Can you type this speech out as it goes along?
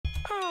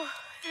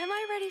Am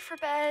I ready for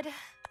bed?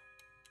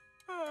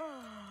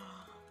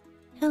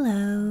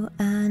 Hello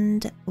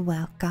and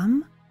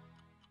welcome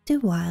to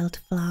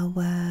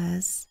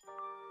Wildflowers.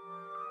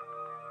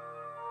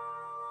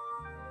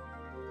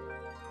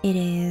 It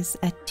is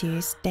a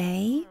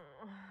Tuesday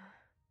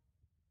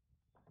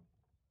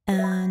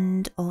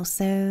and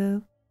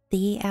also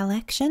the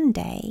election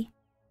day.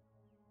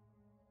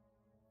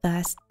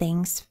 First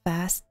things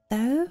first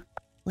though,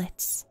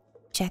 let's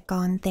check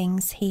on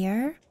things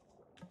here.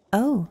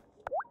 Oh,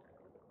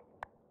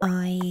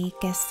 I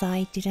guess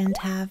I didn't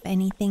have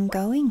anything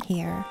going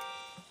here.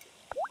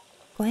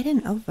 Quite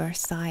an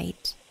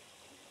oversight.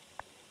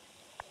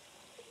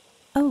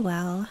 Oh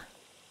well,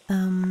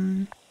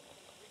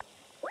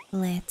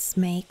 let's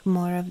make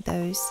more of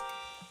those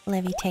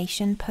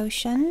levitation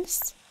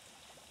potions.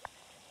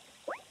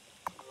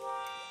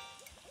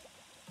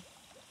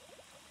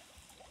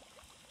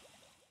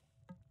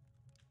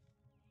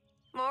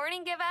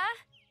 Morning, Giva.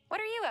 What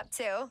are you up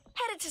to?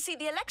 Headed to see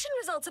the election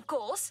results, of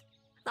course.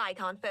 I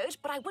can't vote,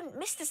 but I wouldn't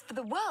miss this for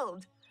the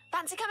world.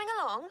 Fancy coming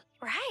along?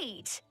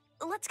 Right.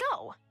 Let's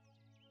go.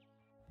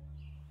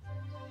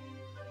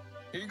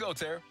 Here you go,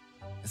 Tara.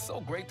 It's so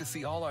great to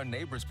see all our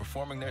neighbors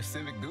performing their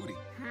civic duty.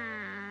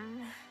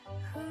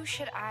 Who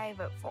should I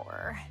vote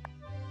for?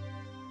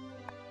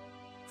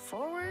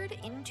 Forward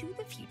into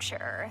the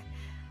future.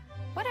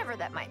 Whatever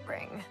that might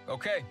bring.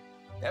 Okay,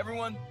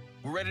 everyone,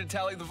 we're ready to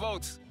tally the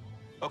votes.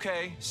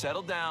 Okay,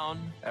 settle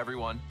down,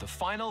 everyone. The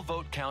final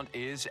vote count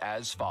is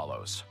as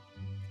follows.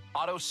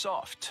 Otto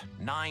Soft,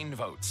 9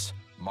 votes.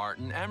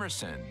 Martin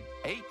Emerson,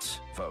 8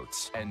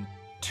 votes. And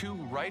 2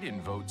 write-in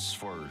votes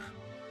for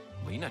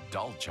Lena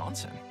Dahl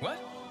Johnson. What?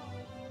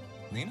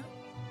 Lena?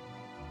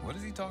 What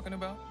is he talking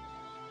about?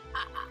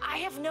 I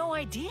have no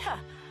idea.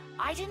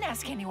 I didn't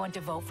ask anyone to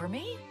vote for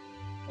me.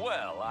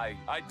 Well,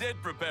 I did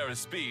prepare a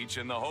speech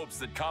in the hopes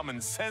that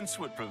common sense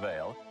would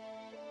prevail.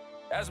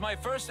 As my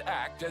first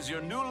act as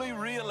your newly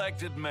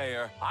re-elected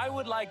mayor, I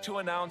would like to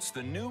announce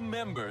the new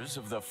members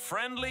of the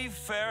Friendly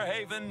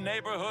Fairhaven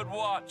Neighborhood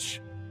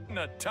Watch,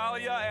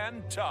 Natalia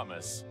and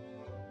Thomas.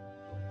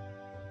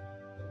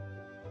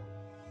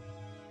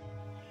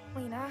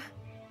 Lena?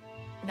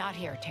 Not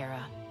here,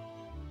 Tara.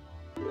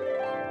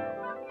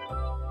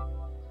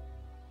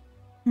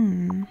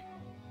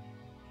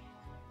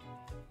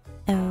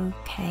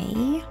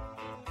 Okay.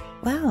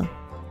 Well,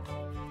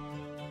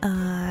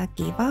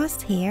 give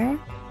us here.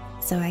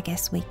 So I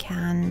guess we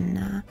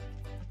can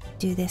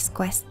do this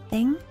quest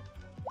thing.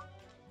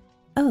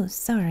 Oh,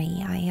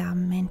 sorry, I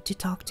meant to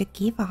talk to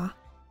Giva.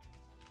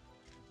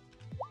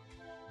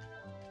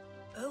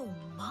 Oh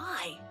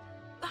my!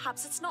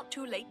 Perhaps it's not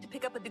too late to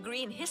pick up a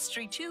degree in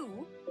history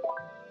too.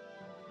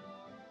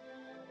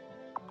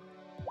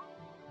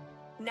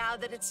 Now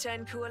that it's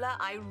turned cooler,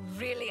 I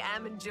really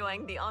am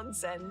enjoying the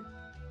onsen.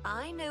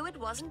 I know it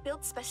wasn't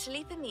built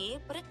specially for me,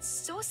 but it's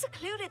so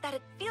secluded that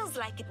it feels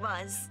like it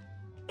was.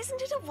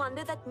 Isn't it a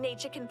wonder that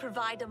nature can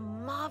provide a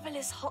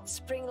marvelous hot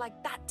spring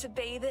like that to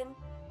bathe in?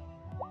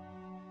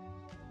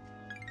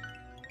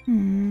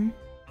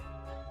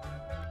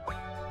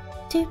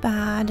 Too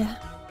bad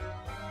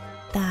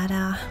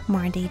that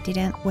Marty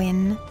didn't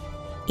win,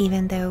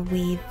 even though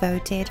we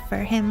voted for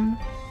him.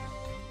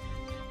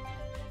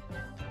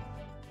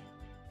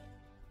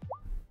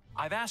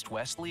 I've asked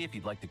Wesley if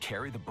he'd like to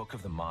carry the Book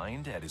of the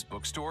Mind at his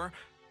bookstore,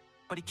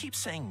 but he keeps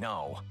saying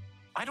no.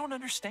 I don't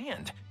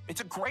understand.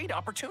 It's a great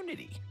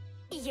opportunity.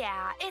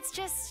 Yeah, it's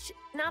just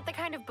not the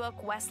kind of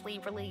book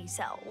Wesley really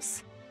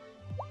sells.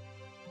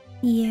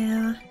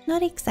 Yeah,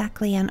 not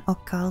exactly an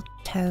occult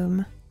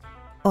tome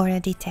or a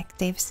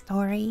detective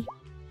story.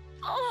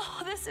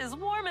 Oh, this is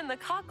warming the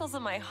cockles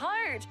of my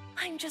heart.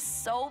 I'm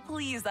just so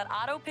pleased that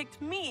Otto picked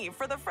me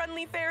for the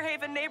Friendly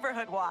Fairhaven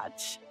Neighborhood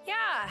Watch.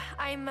 Yeah,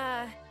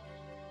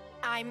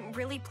 I'm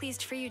really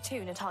pleased for you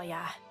too,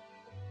 Natalia.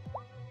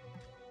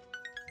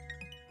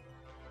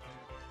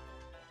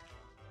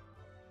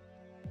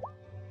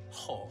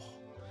 Oh,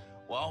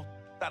 well,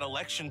 that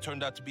election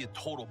turned out to be a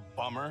total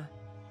bummer.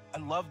 I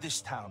love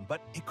this town,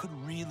 but it could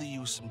really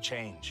use some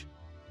change.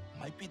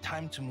 Might be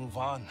time to move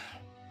on.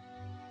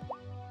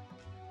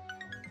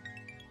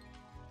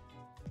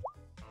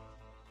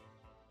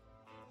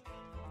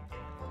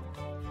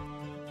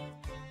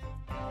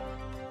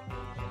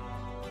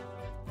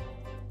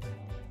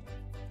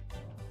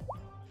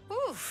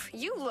 Oof,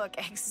 you look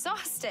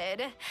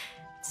exhausted.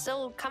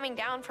 Still coming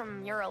down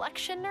from your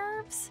election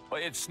nerves?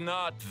 Well, it's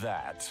not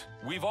that.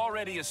 We've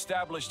already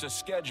established a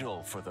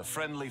schedule for the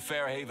Friendly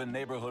Fairhaven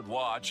Neighborhood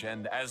Watch,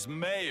 and as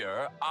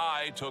mayor,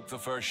 I took the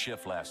first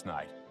shift last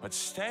night. But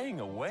staying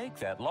awake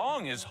that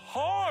long is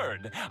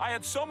hard. I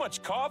had so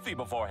much coffee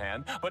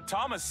beforehand, but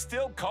Thomas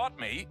still caught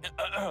me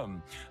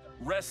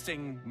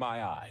resting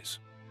my eyes.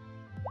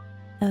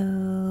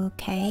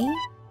 Okay.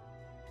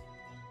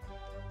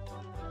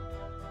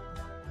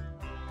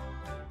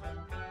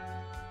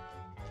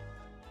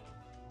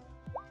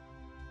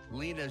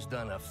 Lena's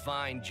done a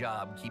fine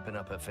job keeping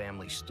up her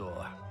family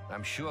store.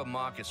 I'm sure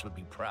Marcus would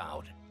be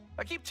proud.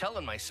 I keep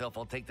telling myself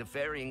I'll take the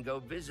ferry and go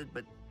visit,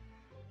 but,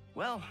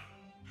 well,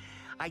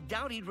 I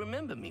doubt he'd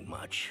remember me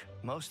much.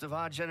 Most of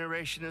our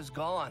generation is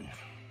gone.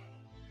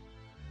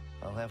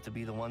 I'll have to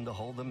be the one to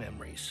hold the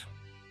memories.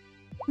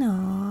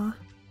 No.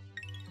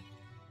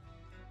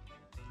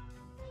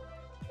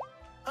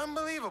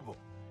 Unbelievable.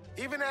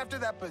 Even after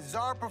that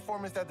bizarre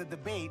performance at the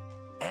debate,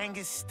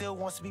 Angus still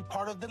wants to be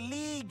part of the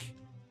league.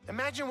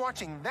 Imagine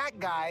watching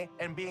that guy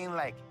and being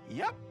like,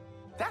 yep,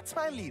 that's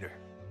my leader.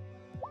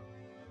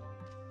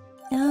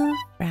 Oh,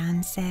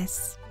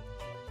 Francis.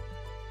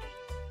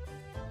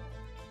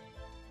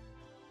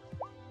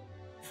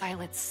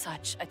 Violet's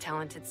such a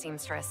talented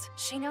seamstress.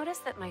 She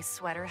noticed that my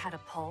sweater had a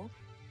pull,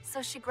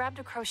 so she grabbed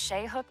a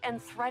crochet hook and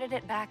threaded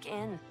it back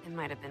in. It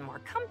might have been more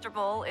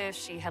comfortable if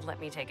she had let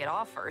me take it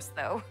off first,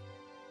 though.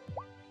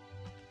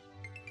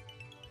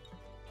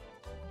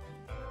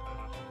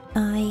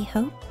 I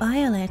hope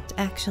Violet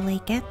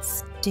actually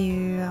gets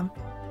to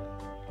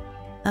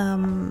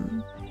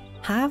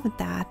have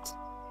that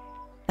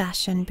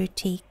fashion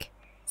boutique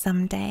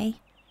someday.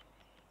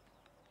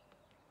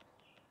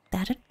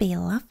 That'd be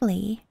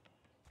lovely.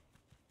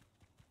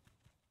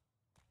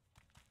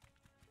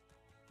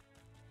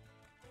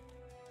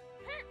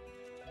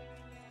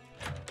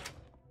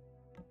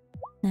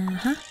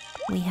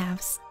 We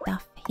have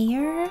stuff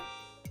here.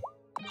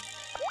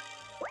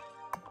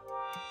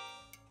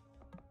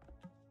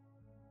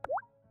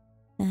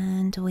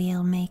 And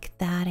we'll make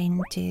that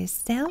into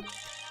silk.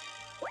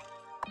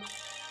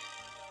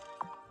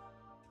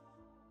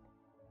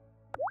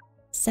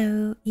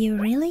 So you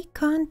really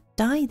can't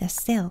dye the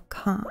silk,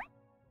 huh?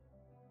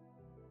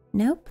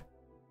 Nope.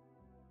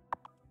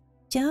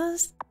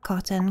 Just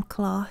cotton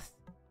cloth.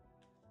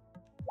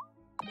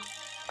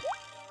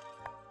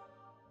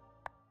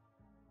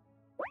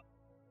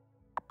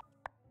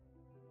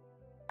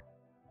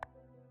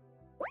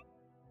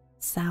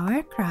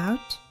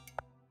 Sauerkraut.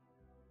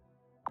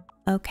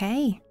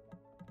 Okay,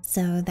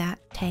 so that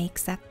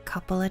takes a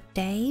couple of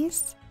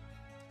days.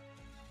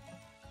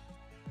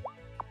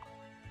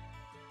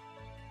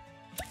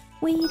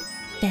 We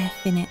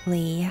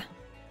definitely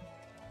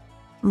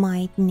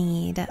might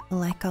need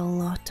like a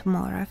lot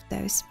more of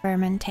those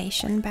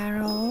fermentation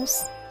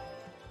barrels.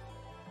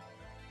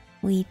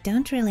 We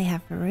don't really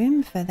have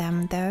room for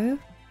them though.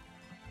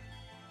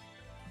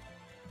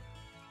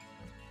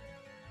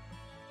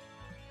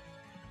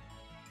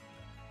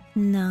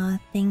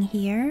 Nothing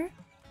here.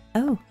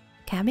 Oh,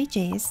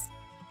 cabbages.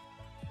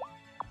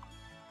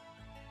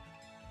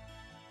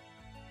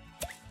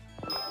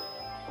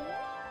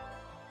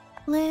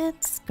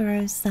 Let's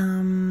grow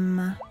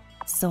some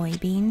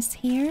soybeans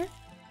here.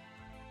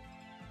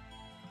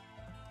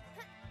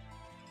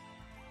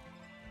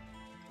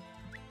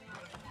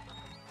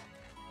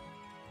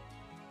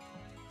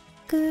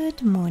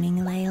 Good morning,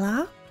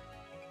 Layla.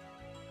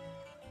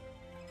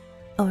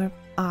 Or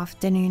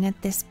afternoon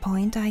at this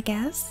point, I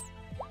guess.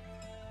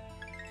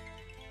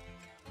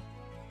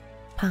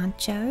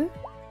 Pancho.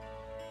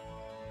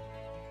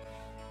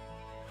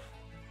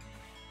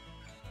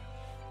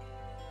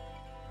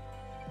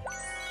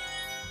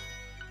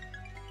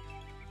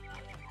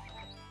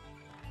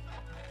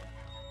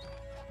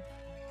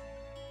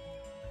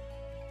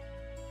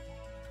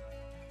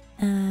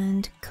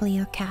 And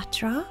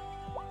Cleopatra.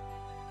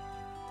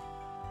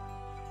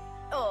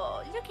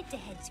 Oh, look at the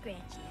head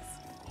scratches.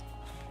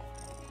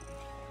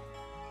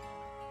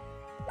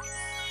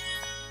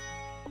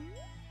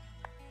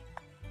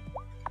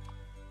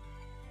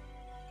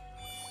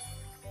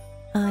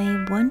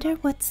 I wonder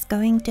what's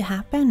going to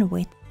happen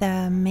with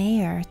the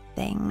mayor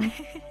thing.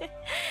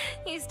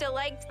 You still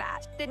liked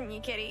that, didn't you,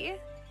 Kitty?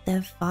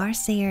 The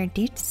Farseer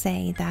did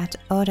say that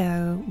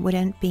Otto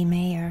wouldn't be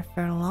mayor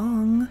for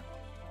long.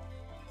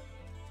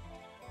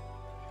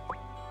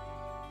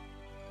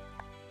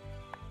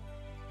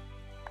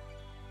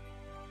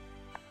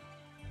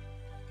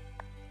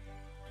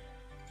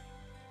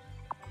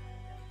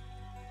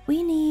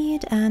 We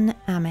need an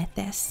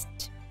amethyst.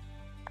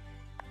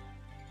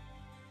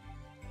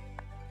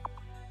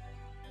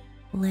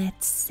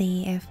 Let's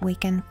see if we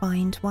can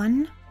find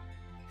one.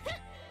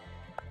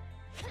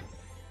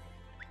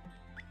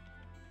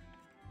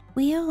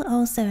 We'll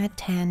also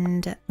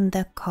attend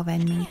the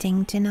Coven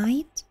meeting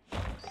tonight.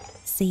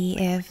 See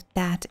if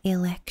that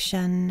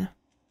election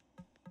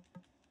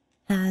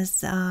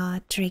has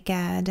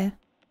triggered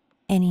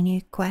any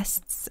new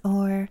quests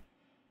or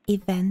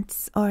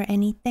events or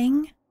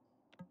anything.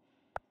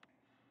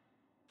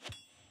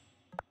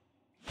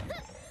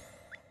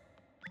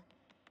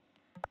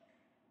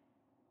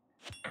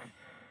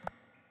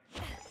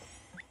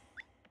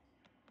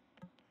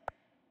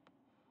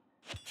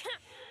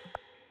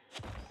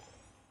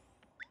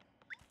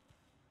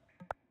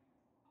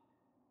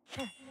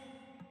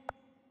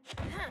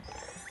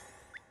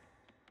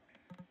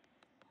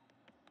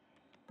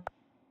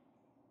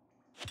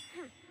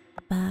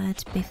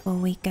 But before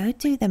we go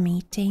to the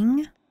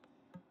meeting,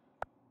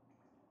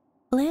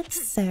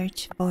 let's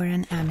search for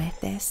an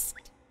amethyst.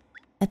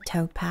 A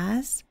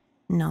topaz,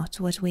 not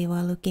what we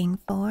were looking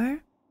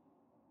for.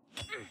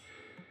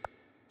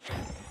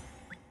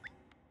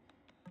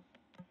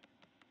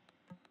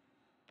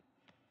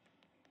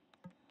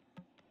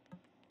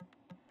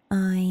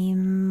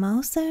 I'm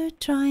also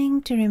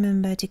trying to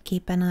remember to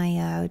keep an eye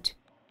out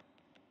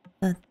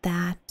for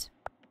that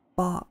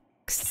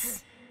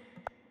box.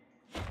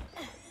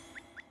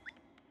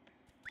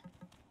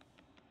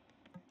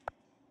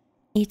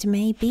 It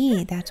may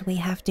be that we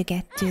have to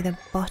get to the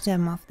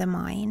bottom of the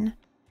mine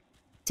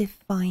to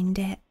find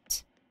it.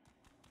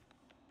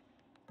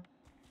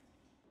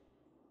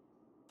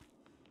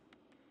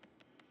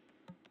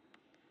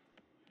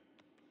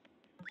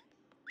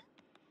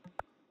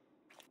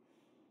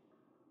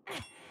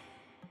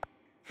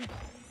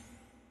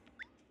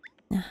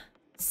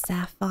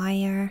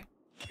 Sapphire.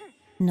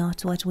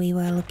 Not what we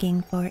were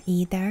looking for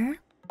either.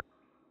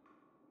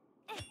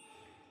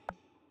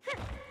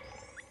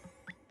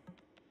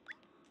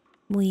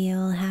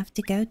 We'll have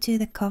to go to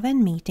the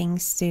coven meeting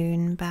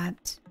soon,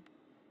 but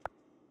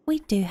we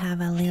do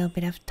have a little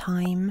bit of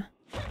time.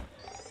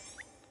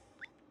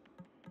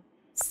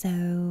 So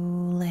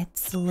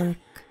let's look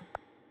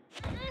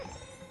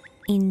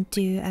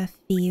into a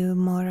few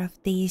more of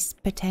these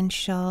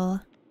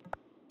potential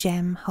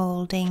gem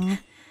holding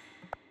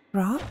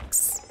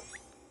rocks.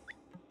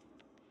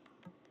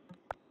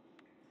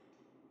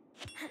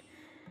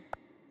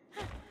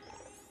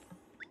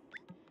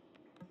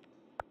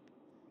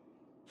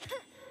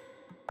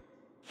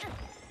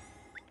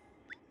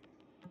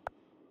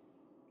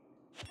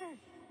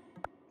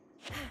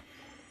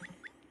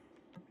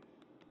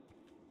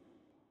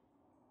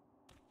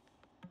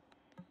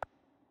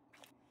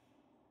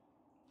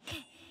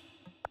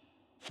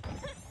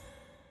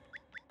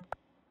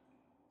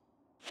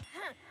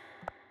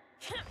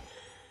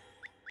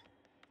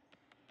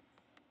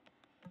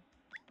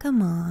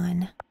 Come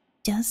on,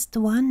 just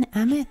one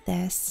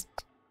amethyst.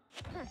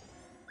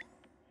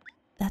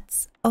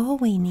 That's all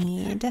we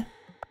need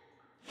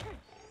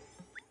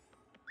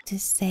to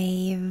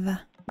save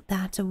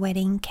that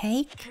wedding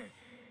cake.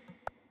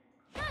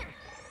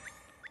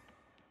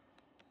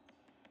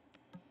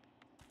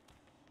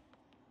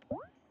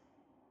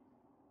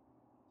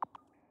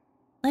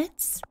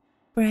 Let's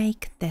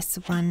break this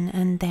one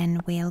and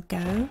then we'll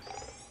go.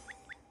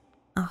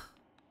 Oh.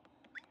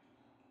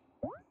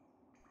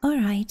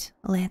 Alright,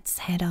 let's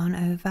head on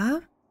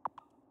over.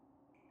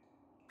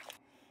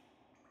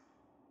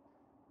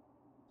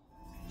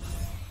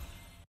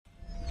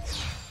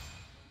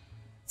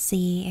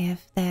 See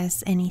if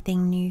there's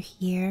anything new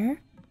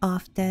here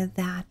after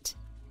that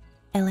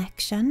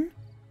election.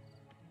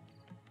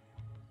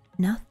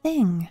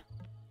 Nothing.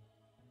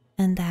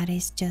 And that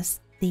is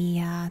just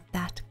the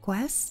that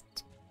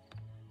quest.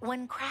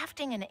 When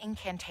crafting an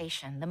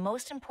incantation, the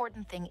most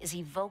important thing is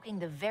evoking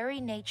the very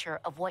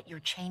nature of what you're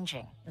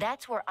changing.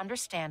 That's where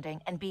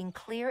understanding and being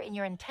clear in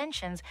your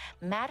intentions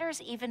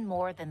matters even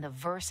more than the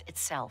verse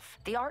itself.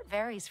 The art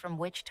varies from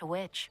witch to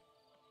witch.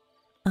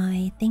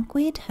 I think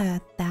we'd heard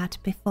that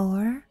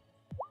before.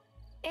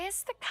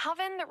 Is the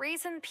coven the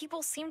reason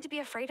people seem to be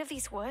afraid of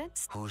these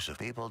woods? Who's the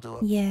people do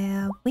it?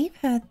 Yeah, we've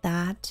heard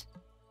that.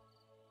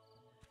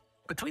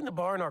 Between the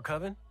bar and our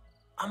coven,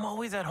 I'm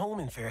always at home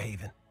in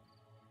Fairhaven.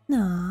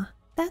 Aw,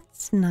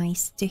 that's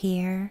nice to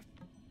hear.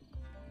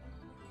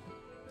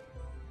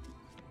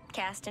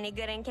 Cast any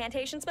good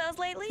incantation spells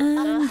lately?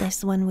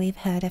 This one we've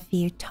heard a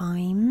few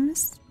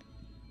times.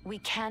 We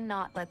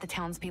cannot let the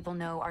townspeople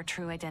know our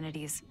true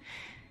identities.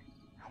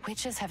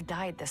 Witches have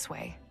died this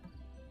way.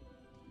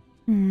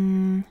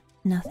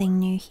 Nothing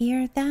new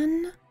here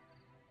then.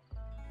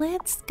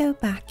 Let's go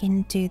back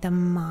into the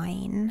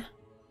mine.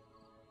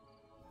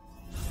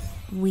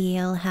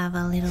 We'll have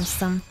a little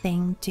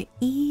something to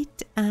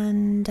eat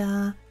and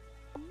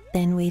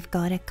then we've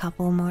got a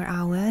couple more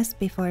hours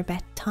before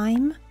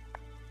bedtime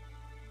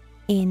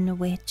in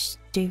which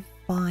to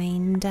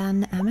find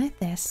an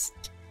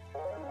amethyst.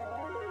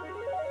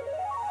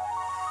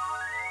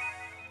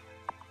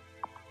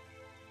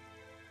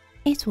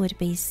 It would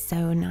be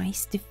so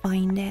nice to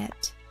find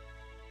it.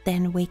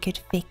 Then we could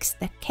fix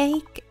the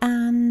cake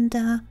and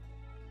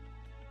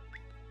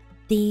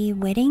the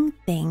wedding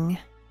thing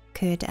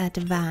could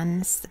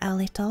advance a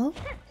little.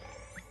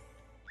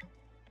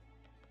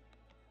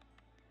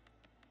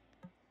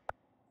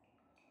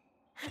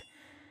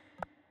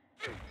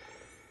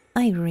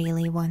 I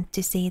really want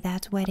to see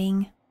that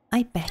wedding.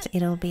 I bet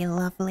it'll be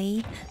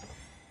lovely.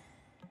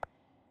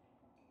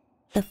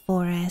 The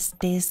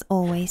forest is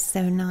always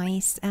so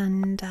nice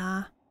and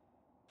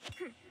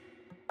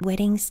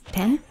weddings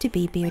tend to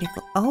be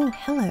beautiful. Oh,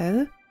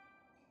 hello.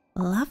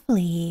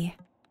 Lovely.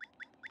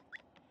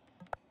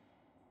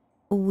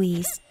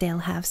 We still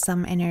have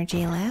some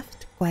energy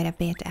left, quite a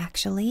bit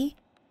actually.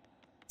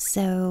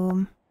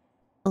 So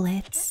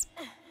let's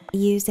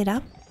use it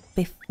up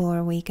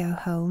before we go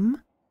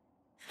home.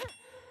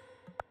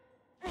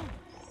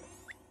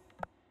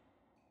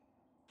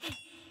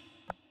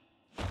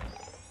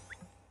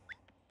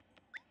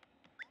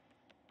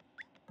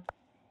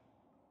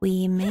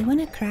 We may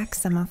want to crack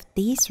some of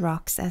these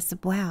rocks as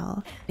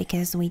well,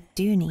 because we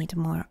do need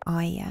more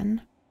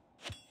iron.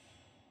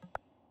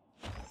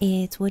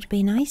 It would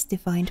be nice to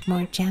find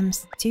more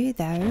gems too,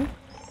 though.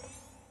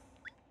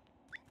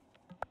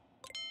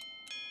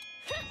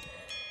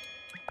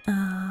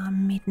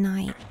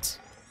 midnight.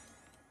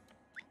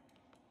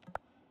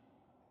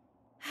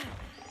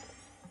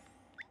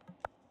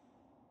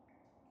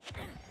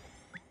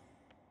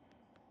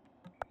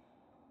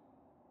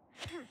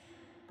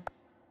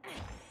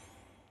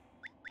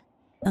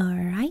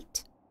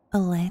 Alright,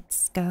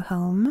 let's go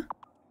home.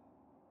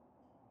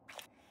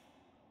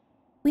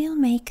 We'll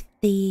make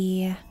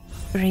the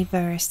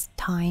reverse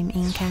time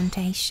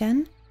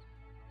incantation,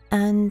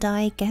 and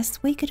I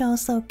guess we could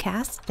also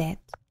cast it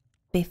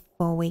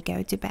before we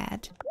go to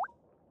bed.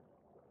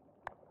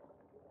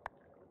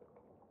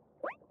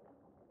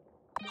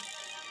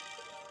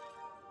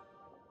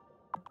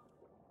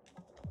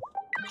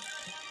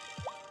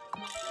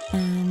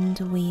 And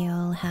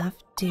we'll have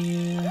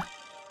to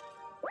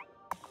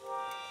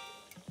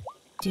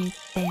do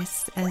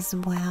this as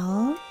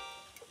well.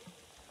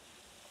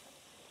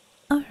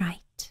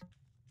 Alright,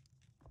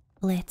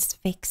 let's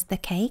fix the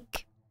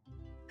cake.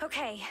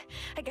 Okay,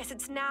 I guess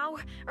it's now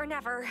or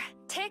never.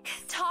 Tick,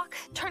 tock,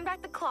 turn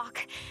back the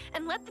clock,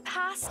 and let the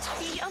past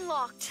be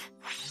unlocked.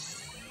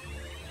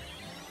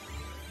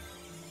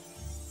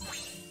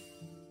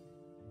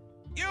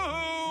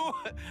 Yoo-hoo!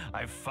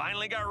 I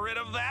finally got rid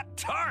of that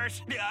tart!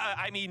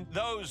 I mean,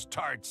 those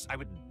tarts. I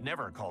would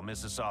never call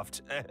Mrs.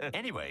 Soft.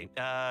 Anyway,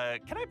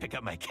 can I pick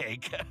up my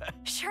cake?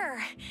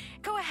 Sure,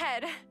 go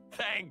ahead.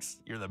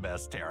 Thanks. You're the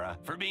best, Tara.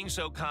 For being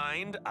so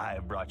kind, I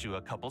brought you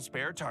a couple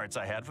spare tarts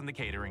I had from the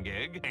catering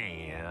gig,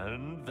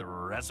 and the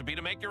recipe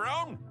to make your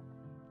own.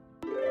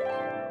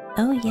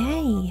 Oh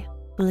yay,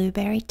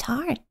 blueberry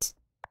tart.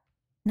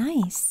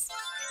 Nice.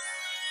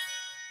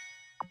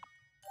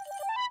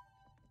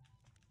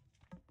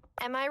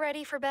 Am I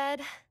ready for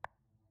bed?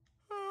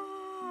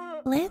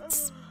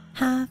 Let's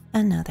have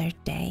another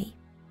day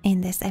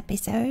in this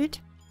episode.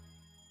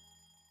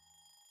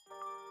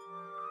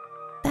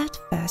 That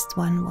first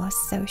one was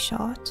so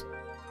short,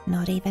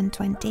 not even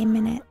 20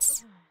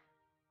 minutes.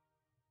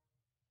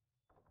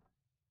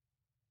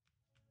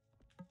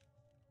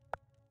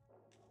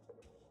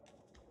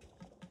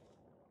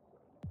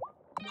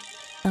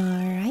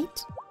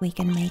 Alright, we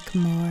can make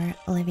more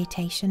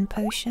levitation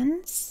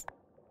potions.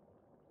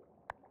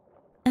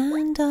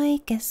 And I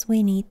guess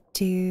we need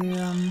to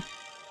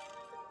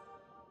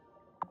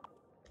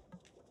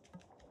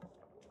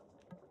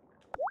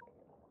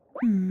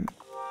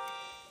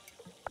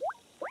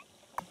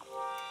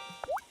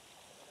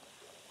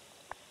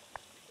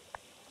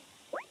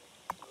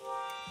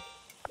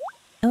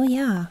Oh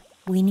yeah,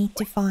 we need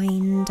to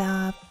find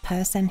a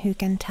person who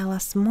can tell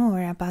us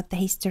more about the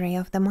history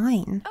of the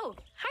mine. Oh,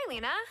 hi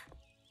Lena.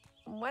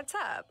 What's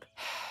up?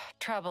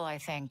 Trouble, I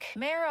think.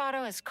 Mayor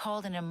Otto has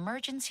called an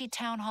emergency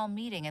town hall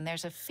meeting, and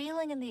there's a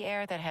feeling in the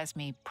air that has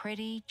me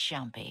pretty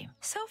jumpy.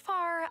 So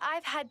far,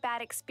 I've had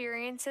bad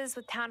experiences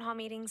with town hall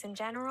meetings in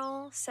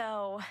general,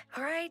 so...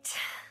 Alright,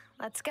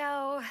 let's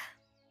go.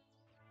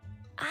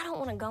 I don't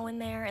want to go in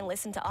there and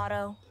listen to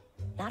Otto.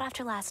 Not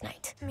after last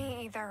night.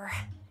 Me either.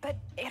 But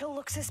it'll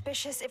look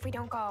suspicious if we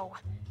don't go.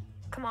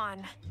 Come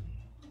on.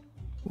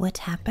 What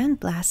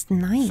happened last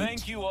night?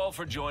 Thank you all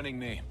for joining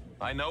me.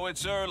 I know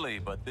it's early,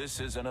 but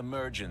this is an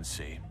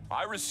emergency.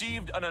 I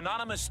received an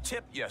anonymous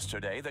tip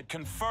yesterday that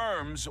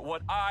confirms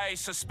what I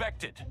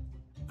suspected.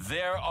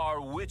 There are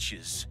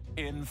witches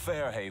in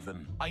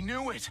Fairhaven. I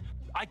knew it!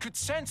 I could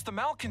sense the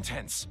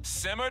malcontents.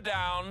 Simmer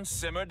down,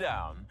 simmer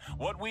down.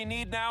 What we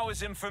need now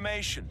is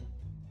information.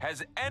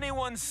 Has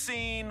anyone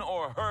seen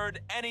or heard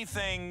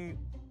anything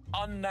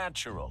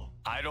unnatural?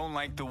 I don't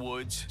like the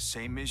woods,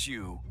 same as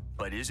you.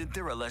 But isn't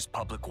there a less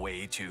public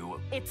way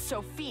to... It's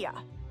Sophia.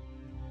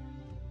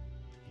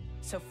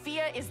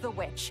 Sophia is the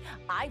witch.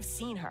 I've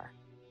seen her.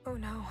 Oh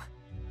no.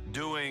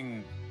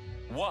 Doing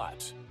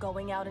what?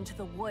 Going out into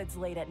the woods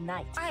late at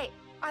night.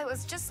 I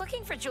was just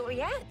looking for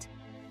Juliet.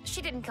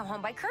 She didn't come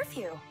home by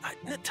curfew.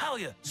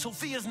 Natalia,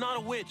 Sophia's not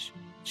a witch.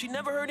 She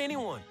never hurt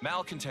anyone.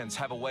 Malcontents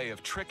have a way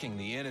of tricking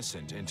the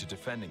innocent into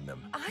defending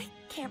them. I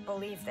can't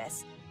believe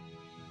this.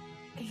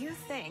 You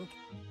think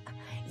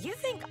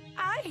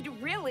I'd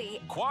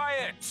really...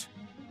 Quiet!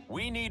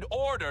 We need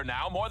order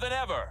now more than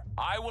ever.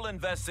 I will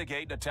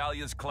investigate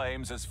Natalia's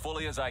claims as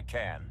fully as I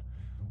can.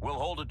 We'll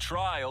hold a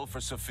trial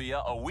for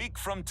Sophia a week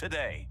from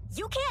today.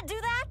 You can't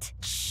do that!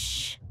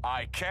 Shh!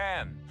 I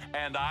can,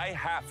 and I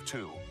have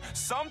to.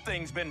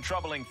 Something's been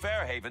troubling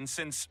Fairhaven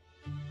since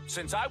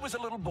I was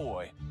a little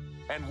boy.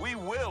 And we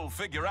will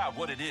figure out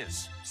what it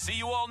is. See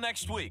you all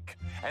next week.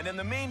 And in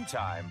the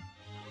meantime,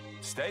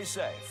 stay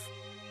safe.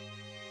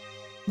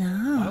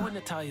 No. Why would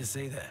Natalia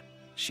say that?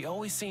 She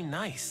always seemed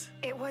nice.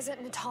 It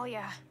wasn't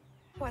Natalia,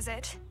 was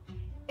it?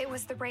 It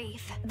was the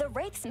Wraith. The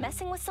Wraith's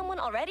messing with someone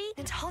already?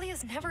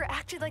 Natalia's never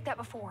acted like that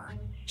before.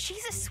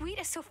 She's as sweet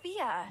as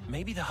Sophia.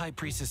 Maybe the High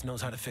Priestess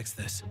knows how to fix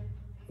this.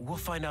 We'll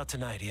find out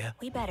tonight, yeah?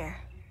 We better.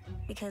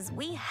 Because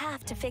we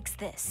have to fix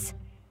this.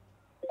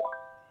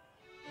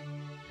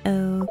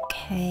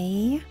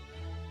 Okay.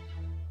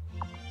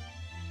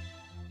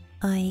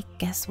 I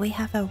guess we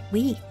have a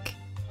week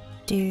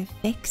to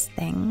fix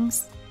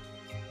things.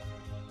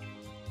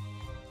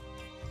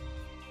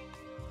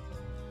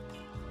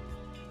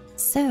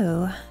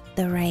 So,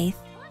 the Wraith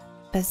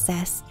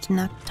possessed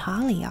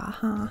Natalia,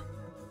 huh?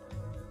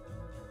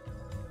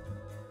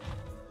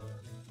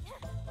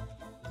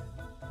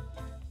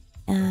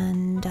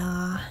 And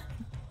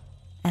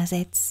as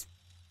its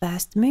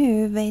first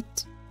move,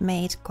 it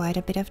made quite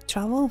a bit of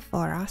trouble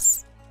for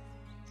us.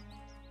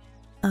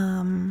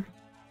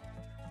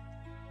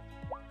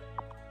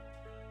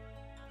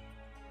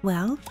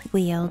 Well,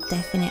 we'll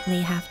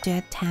definitely have to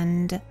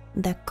attend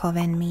the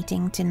Coven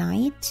meeting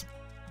tonight.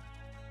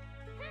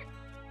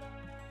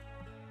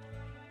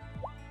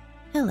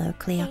 Hello,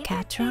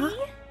 Cleopatra.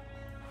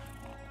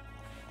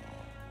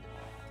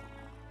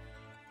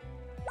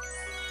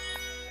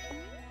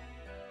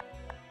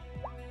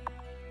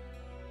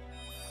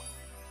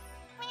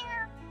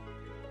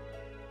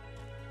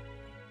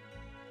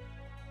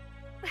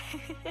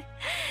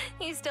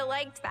 You still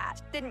liked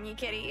that, didn't you,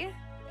 Kitty?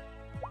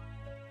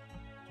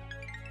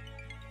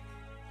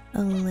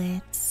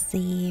 Let's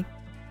see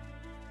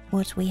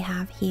what we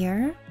have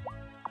here.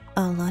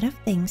 A lot of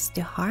things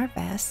to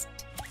harvest,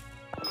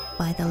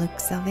 by the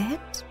looks of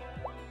it.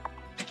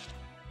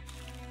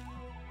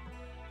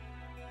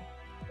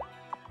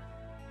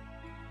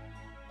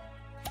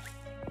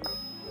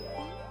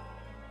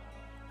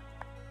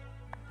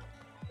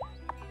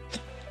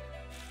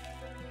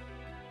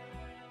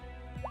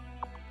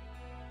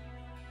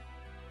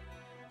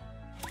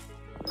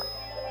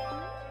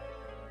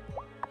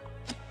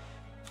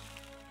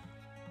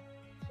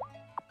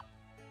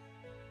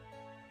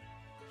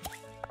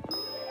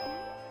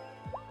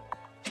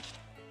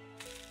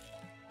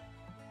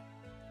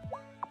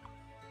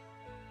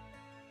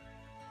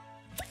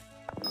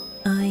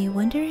 I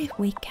wonder if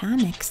we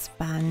can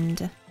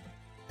expand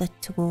the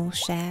tool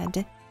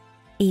shed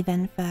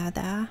even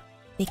further,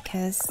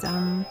 because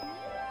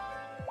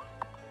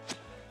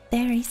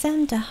there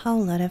isn't a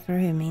whole lot of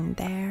room in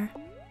there.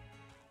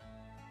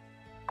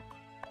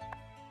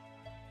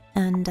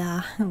 And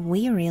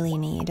we really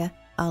need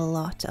a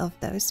lot of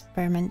those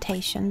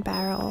fermentation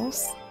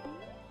barrels.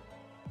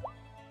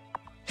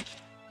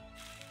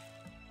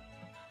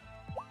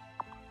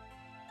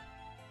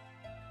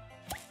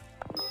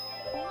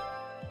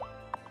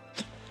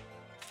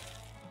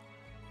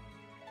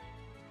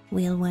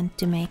 We'll want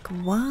to make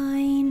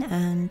wine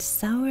and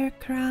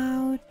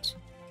sauerkraut,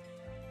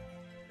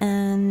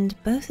 and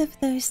both of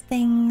those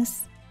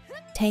things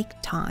take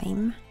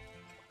time.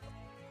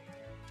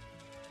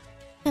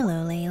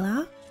 Hello,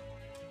 Layla.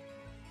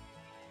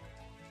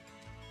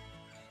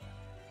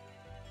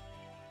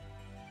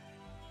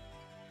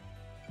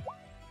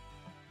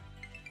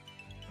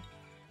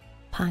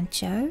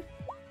 Pancho.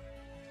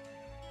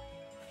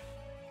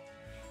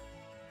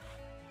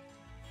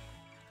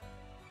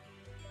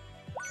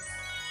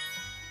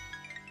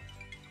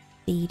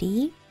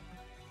 Edie.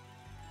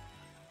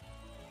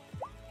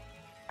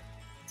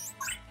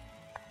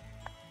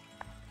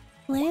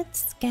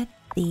 Let's get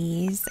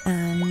these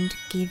and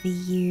give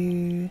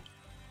you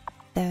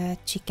the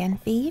chicken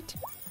feed.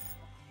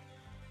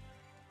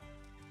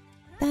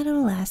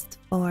 That'll last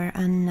for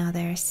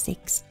another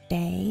 6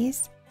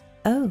 days.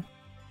 Oh,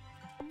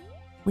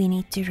 we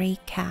need to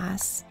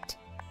recast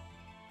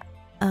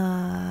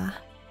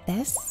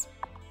this.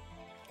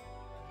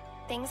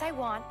 Things I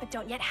want but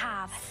don't yet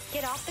have.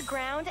 Get off the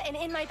ground and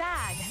in my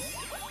bag.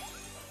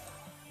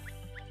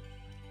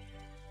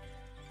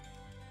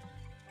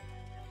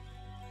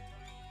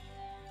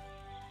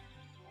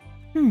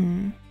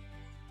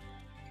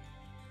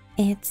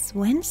 It's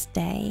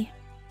Wednesday.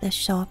 The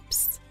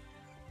shops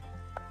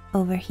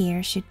over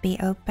here should be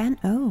open.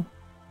 Oh.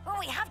 Well,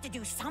 we have to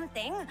do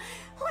something.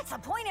 What's the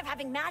point of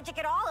having magic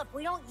at all if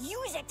we don't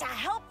use it to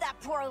help that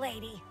poor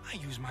lady? I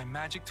use my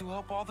magic to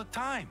help all the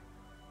time.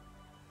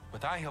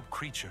 But I help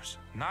creatures,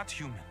 not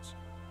humans.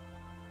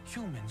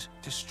 Humans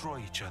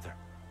destroy each other.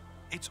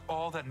 It's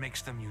all that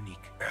makes them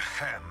unique.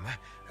 Ahem.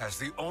 As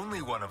the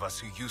only one of us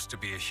who used to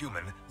be a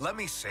human, let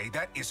me say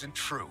that isn't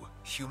true.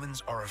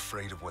 Humans are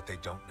afraid of what they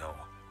don't know.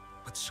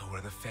 But so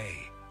are the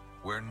Fae.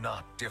 We're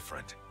not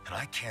different, and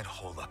I can't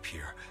hold up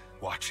here,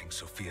 watching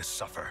Sophia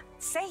suffer.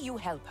 Say you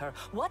help her.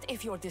 What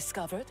if you're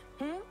discovered?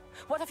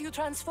 What if you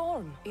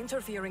transform?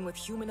 Interfering with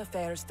human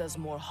affairs does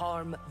more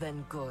harm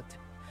than good.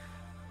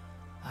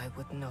 I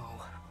would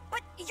know.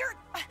 But you're...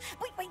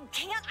 Wait,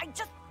 can't I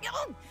just...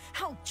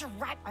 How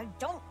drat... I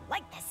don't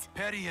like this.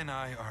 Perry and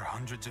I are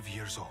hundreds of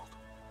years old.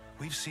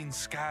 We've seen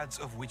scads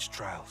of witch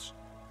trials.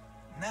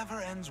 Never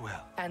ends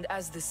well. And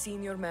as the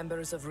senior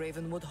members of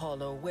Ravenwood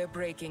Hollow, we're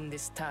breaking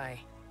this tie.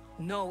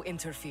 No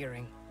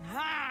interfering.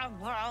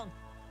 Well...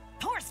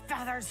 Horse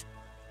feathers!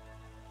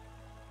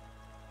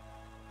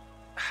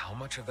 How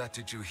much of that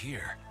did you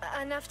hear?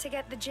 Enough to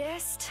get the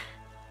gist.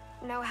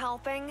 No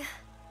helping.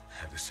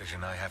 A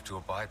decision I have to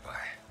abide by,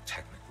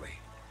 technically.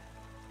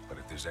 But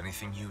if there's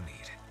anything you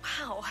need...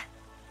 Wow.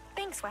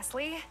 Thanks,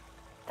 Wesley.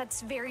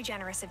 That's very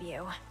generous of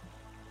you.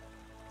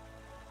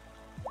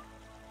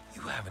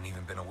 You haven't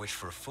even been a witch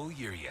for a full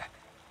year yet,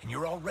 and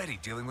you're already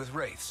dealing with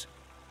wraiths.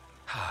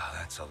 Ah,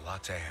 that's a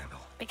lot to handle.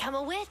 Become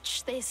a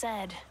witch, they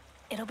said.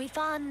 It'll be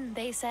fun,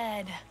 they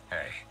said.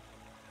 Hey,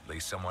 at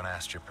least someone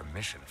asked your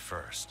permission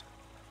first.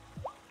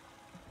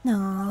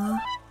 No,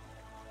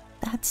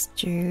 that's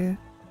true.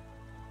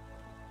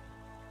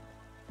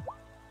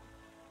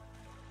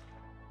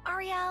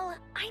 Ariel,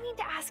 I need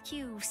to ask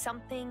you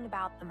something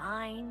about the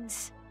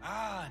mines.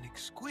 Ah, an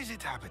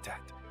exquisite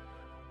habitat.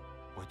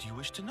 What do you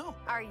wish to know?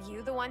 Are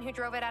you the one who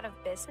drove it out of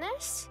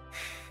business?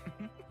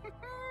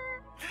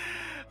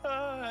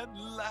 At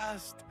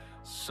last,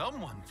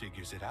 someone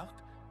figures it out.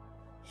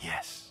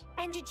 Yes.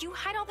 And did you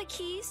hide all the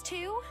keys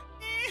too?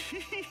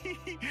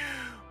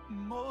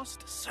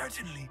 Most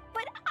certainly.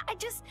 But I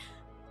just...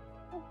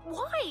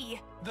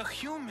 Why? The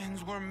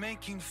humans were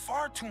making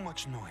far too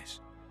much noise.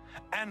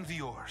 And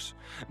the ores.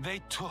 They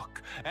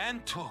took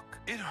and took.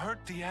 It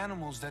hurt the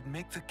animals that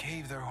make the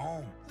cave their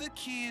home. The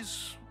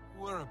keys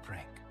were a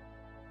prank.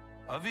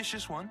 A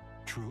vicious one,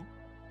 true.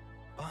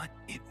 But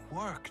it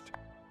worked.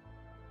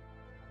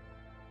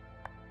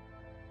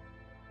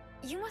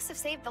 You must have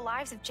saved the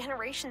lives of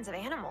generations of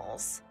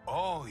animals.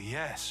 Oh,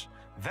 yes.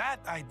 That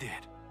I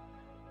did.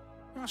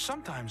 Now,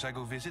 sometimes I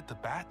go visit the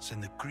bats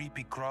and the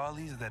creepy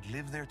crawlies that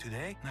live there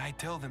today, and I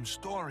tell them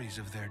stories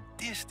of their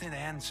distant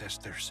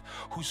ancestors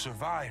who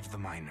survived the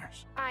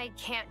miners. I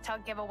can't tell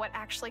Giva what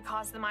actually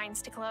caused the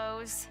mines to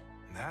close.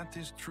 That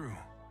is true.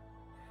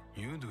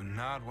 You do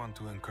not want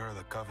to incur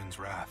the Coven's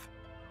wrath.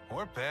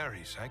 Or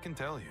Perry's, I can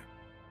tell you.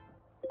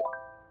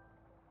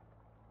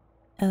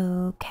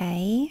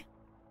 Okay.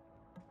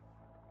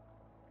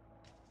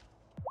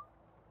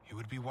 It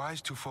would be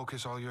wise to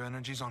focus all your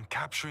energies on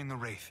capturing the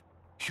Wraith.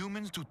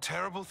 Humans do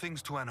terrible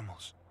things to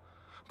animals.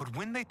 But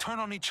when they turn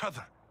on each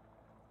other,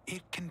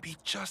 it can be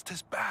just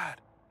as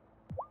bad.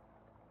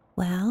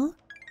 Well,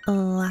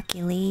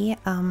 luckily,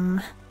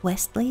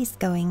 Wesley is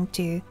going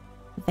to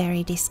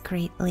very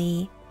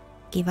discreetly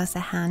give us a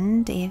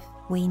hand if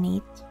we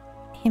need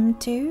him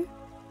to.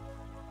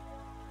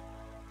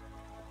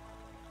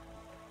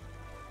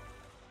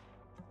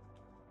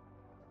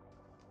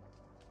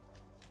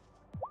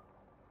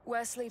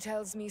 Wesley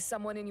tells me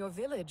someone in your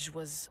village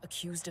was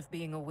accused of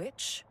being a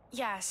witch.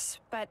 Yes,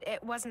 but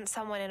it wasn't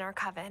someone in our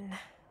coven.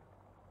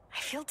 I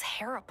feel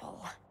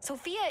terrible.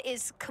 Sophia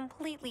is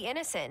completely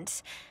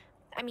innocent.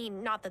 I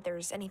mean, not that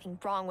there's anything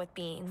wrong with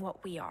being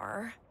what we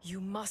are.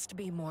 You must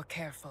be more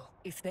careful.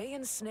 If they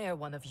ensnare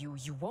one of you,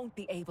 you won't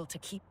be able to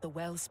keep the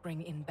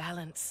wellspring in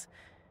balance.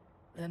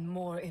 Then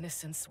more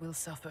innocents will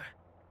suffer.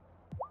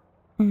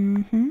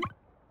 Mm-hmm.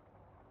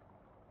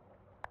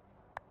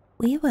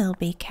 We will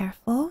be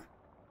careful.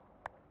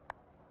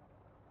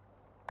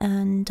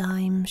 And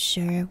I'm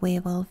sure we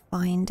will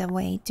find a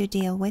way to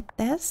deal with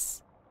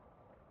this.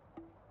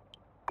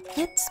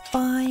 Let's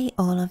buy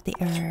all of the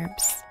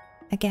herbs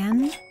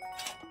again.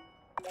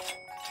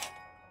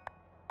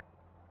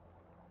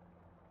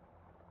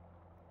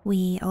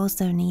 We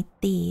also need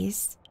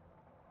these.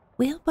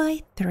 We'll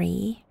buy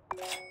 3.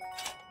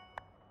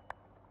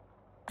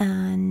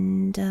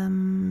 And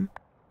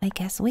I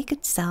guess we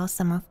could sell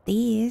some of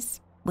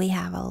these. We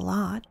have a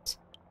lot.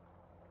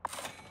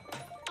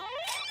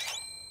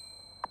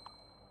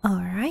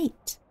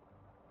 Alright.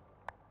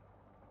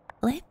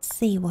 Let's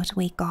see what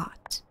we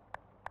got.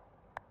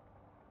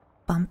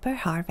 Bumper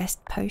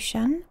Harvest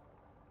Potion.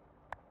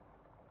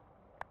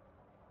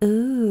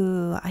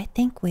 Ooh, I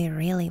think we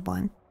really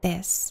want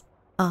this.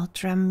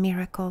 Ultra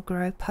Miracle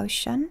Grow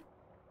Potion.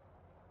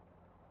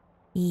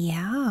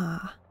 Yeah.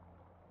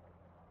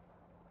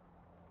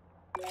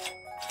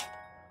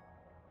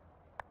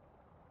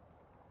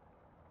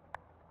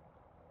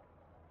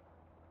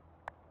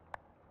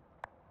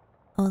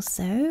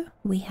 Also,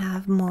 we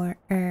have more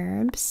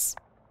herbs.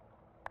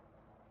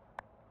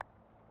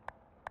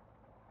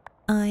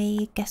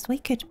 I guess we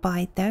could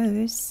buy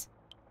those.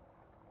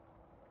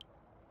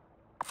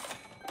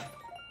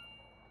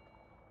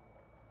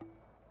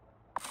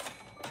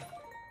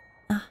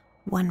 Ah,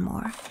 one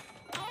more.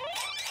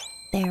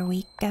 There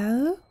we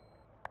go.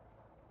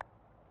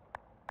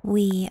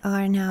 We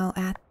are now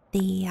at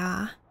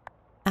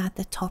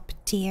the top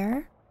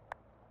tier.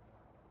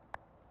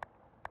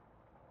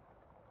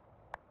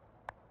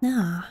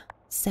 Ah,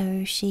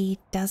 so she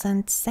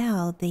doesn't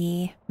sell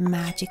the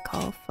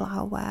magical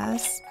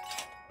flowers.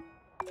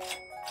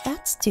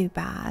 That's too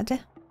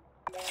bad.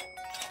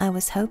 I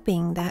was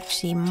hoping that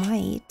she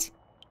might.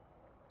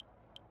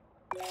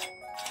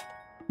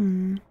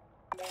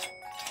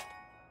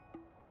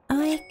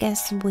 I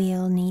guess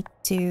we'll need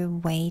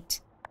to wait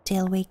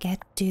till we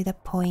get to the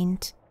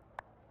point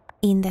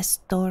in the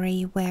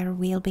story where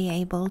we'll be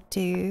able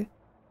to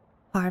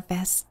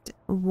harvest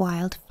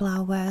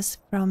wildflowers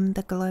from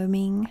the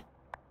gloaming.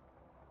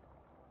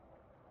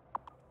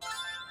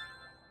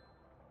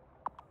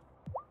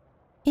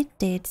 It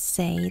did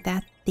say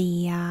that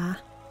the,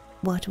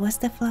 what was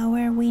the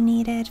flower we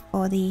needed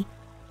for the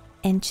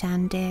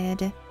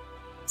enchanted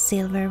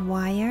silver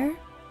wire?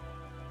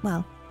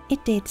 Well,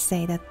 it did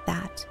say that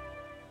that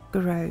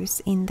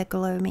grows in the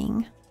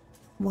gloaming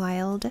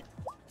Wylde.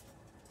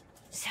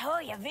 So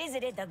you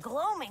visited the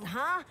gloaming,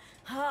 huh?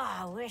 Oh,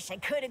 I wish I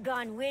could have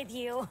gone with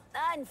you.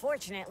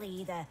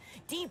 Unfortunately, the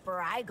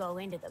deeper I go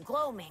into the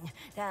gloaming,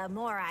 the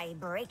more I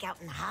break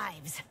out in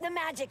hives. The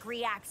magic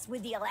reacts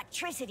with the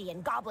electricity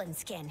in goblin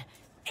skin.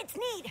 It's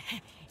neat.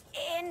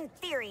 In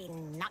theory,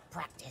 not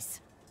practice.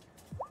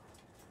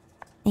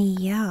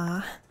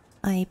 Yeah,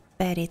 I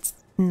bet it's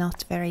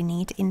not very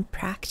neat in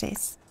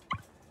practice.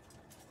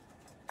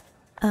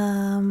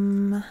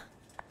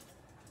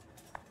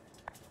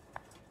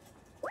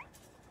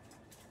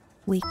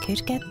 We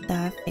could get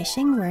the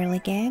fishing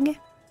whirligig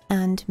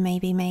and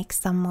maybe make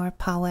some more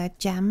power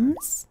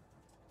gems.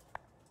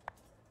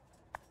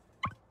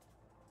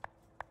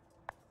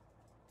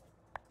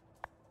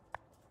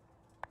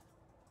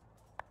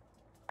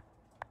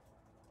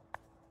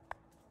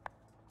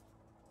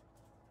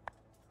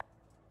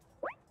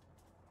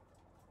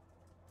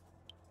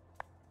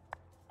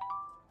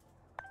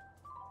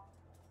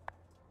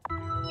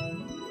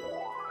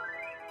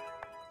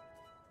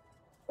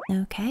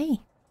 Okay.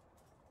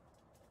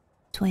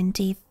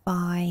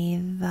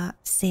 25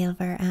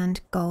 silver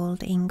and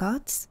gold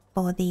ingots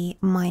for the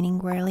mining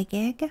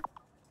whirligig.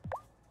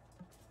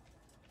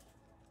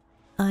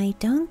 I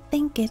don't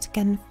think it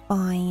can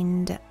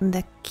find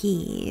the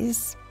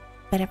keys,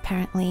 but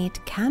apparently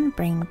it can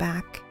bring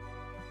back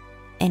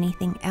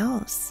anything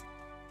else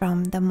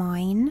from the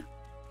mine.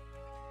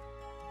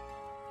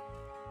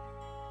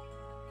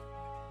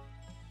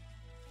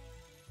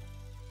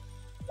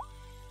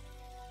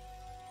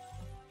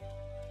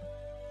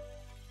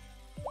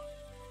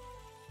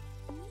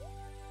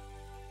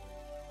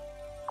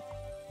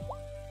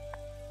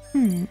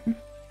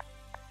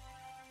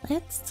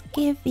 Let's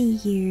give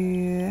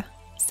you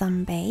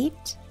some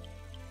bait.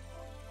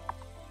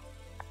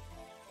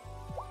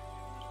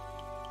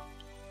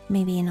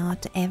 Maybe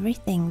not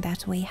everything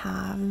that we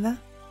have,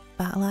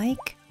 but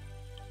like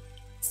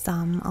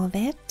some of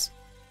it.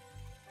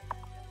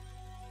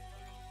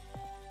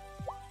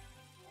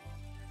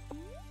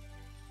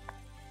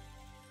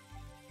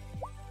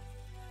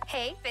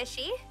 Hey,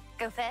 fishy.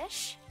 Go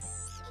fish?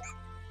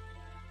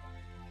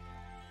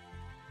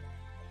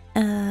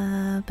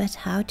 But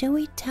how do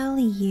we tell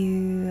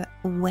you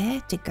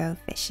where to go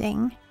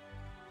fishing?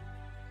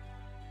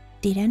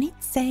 Didn't it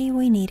say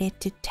we needed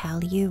to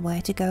tell you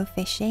where to go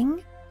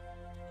fishing?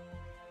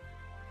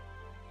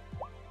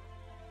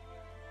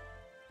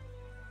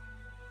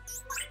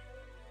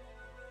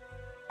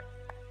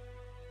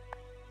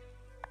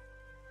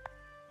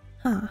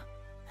 Huh.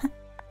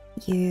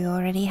 You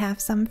already have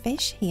some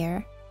fish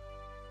here.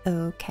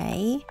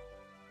 Okay.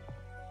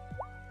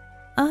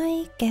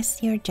 I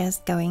guess you're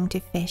just going to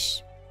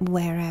fish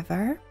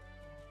wherever.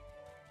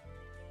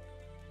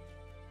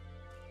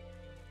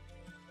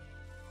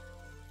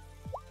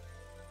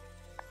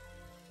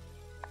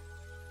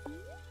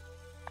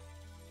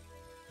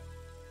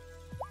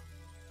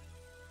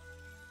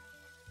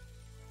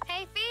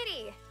 Hey,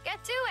 Feedy,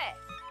 get to it!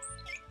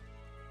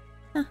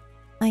 Huh.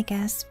 I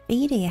guess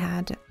Feedy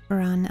had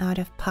run out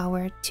of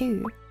power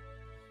too.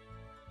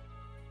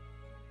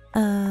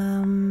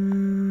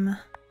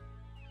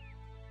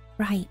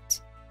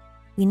 Right.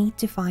 We need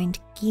to find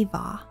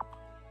Kiva.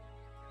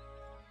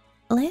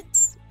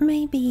 Let's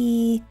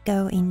maybe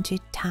go into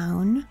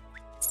town,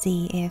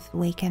 see if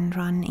we can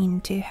run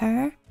into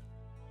her.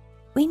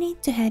 We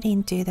need to head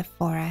into the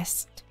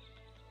forest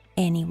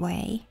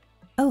anyway.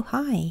 Oh,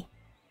 hi.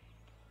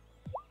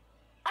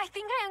 I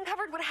think I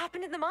uncovered what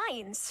happened in the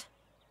mines.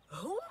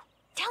 Who?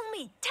 Tell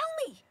me,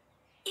 tell me!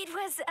 It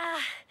was,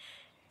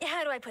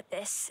 how do I put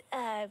this?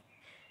 A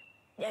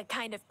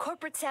kind of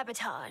corporate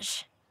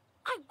sabotage.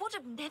 I would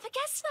have never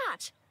guessed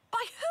that.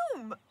 By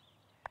whom?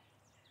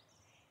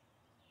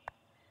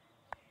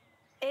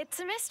 It's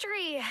a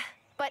mystery,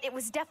 but it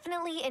was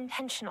definitely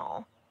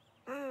intentional.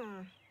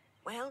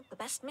 Well, the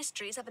best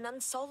mysteries have an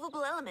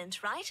unsolvable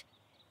element, right?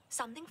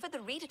 Something for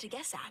the reader to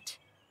guess at.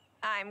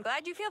 I'm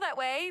glad you feel that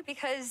way,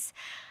 because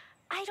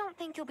I don't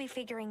think you'll be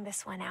figuring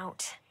this one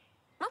out.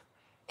 Well,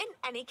 in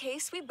any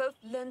case, we both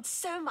learned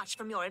so much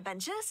from your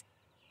adventures.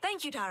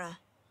 Thank you, Tara.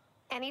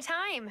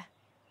 Anytime.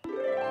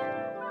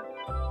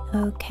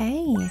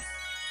 Okay.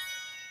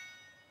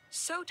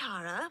 So,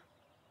 Tara,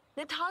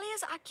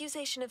 Natalia's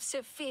accusation of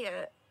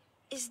Sophia,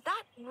 is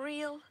that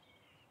real?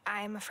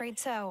 I'm afraid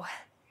so.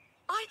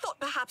 I thought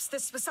perhaps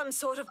this was some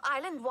sort of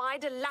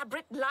island-wide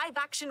elaborate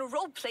live-action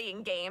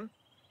role-playing game,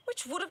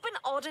 which would have been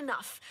odd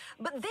enough.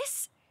 But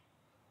this,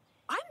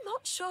 I'm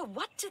not sure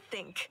what to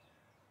think.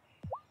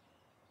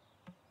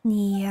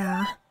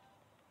 Yeah.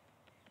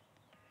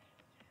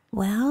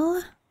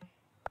 Well,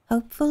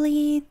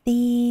 hopefully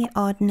the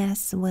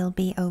oddness will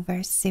be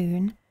over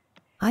soon.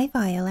 Hi,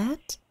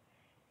 Violet.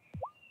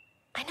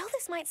 I know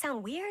this might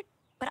sound weird,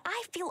 but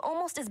I feel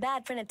almost as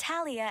bad for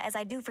Natalia as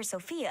I do for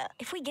Sophia.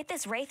 If we get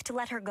this Wraith to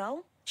let her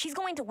go, she's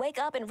going to wake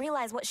up and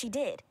realize what she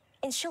did.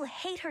 And she'll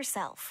hate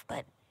herself,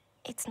 but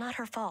it's not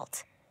her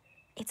fault.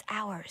 It's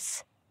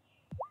ours.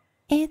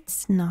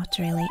 It's not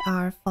really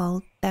our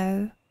fault,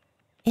 though.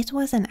 It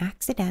was an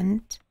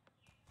accident.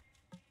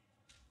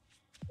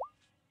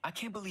 I I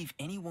can't believe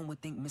anyone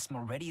would think Miss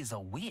Moretti is a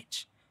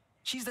witch.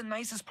 She's the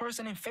nicest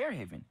person in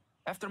Fairhaven.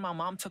 After my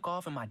mom took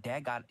off and my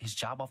dad got his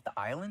job off the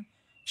island,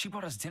 she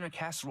brought us dinner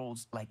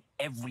casseroles like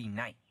every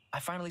night.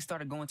 I finally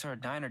started going to her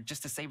diner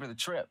just to save her the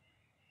trip.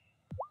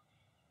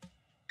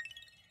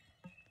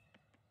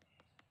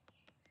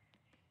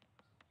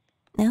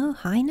 Oh,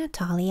 hi,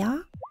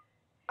 Natalia.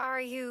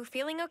 Are you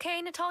feeling okay,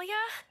 Natalia?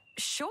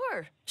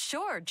 Sure.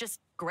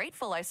 Just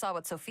grateful I saw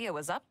what Sophia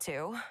was up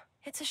to.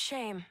 It's a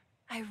shame.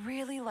 I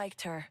really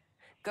liked her.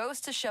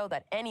 Goes to show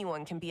that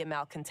anyone can be a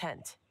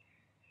malcontent.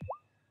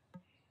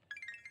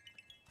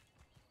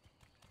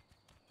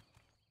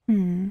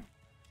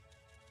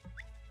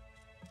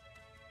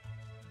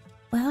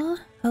 Well,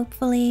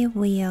 hopefully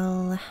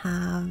we'll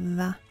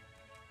have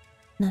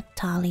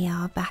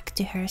Natalia back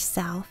to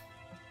herself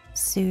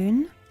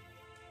soon.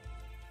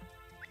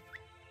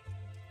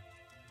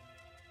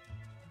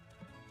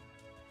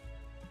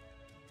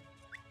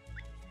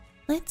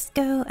 Let's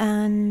go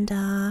and,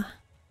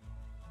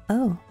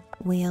 oh,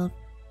 we'll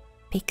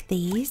pick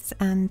these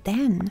and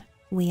then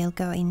we'll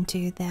go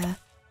into the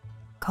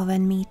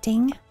coven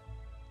meeting.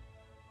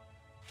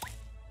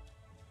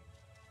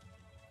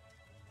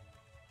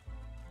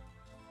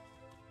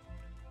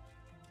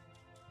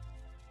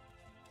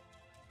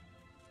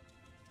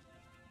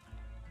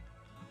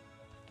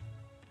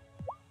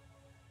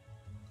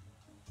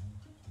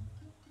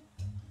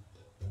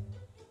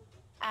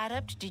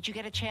 Adept, did you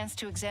get a chance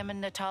to examine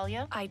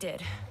Natalia? I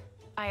did.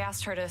 I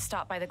asked her to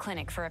stop by the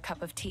clinic for a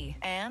cup of tea.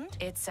 And?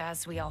 It's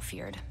as we all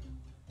feared.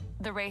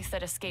 The Wraith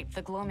that escaped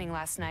the gloaming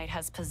last night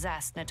has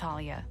possessed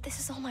Natalia. This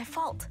is all my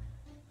fault.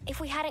 If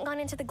we hadn't gone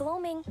into the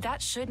gloaming...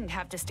 That shouldn't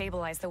have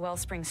destabilized the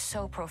wellspring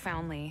so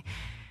profoundly.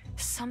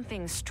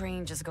 Something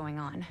strange is going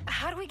on.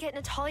 How do we get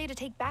Natalia to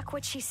take back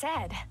what she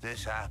said?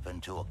 This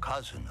happened to a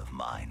cousin of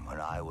mine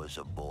when I was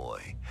a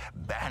boy.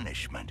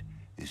 Banishment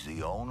is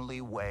the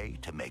only way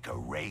to make a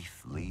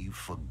Wraith leave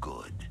for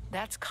good.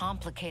 That's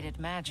complicated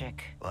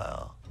magic.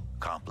 Well,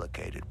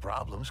 complicated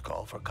problems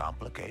call for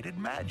complicated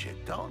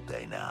magic, don't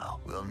they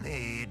now? We'll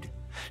need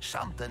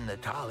something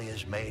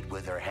Natalia's made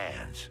with her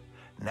hands.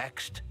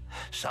 Next,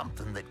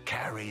 something that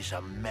carries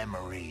a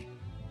memory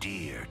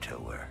dear to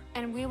her.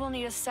 And we will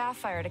need a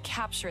sapphire to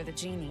capture the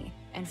genie,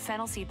 and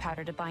fennel seed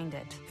powder to bind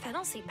it.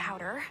 Fennel seed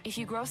powder? If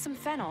you grow some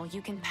fennel,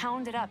 you can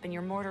pound it up in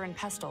your mortar and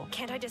pestle.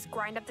 Can't I just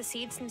grind up the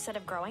seeds instead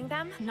of growing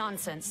them?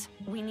 Nonsense.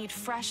 We need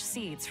fresh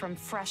seeds from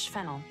fresh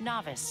fennel.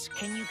 Novice,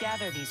 can you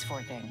gather these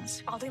 4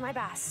 things? I'll do my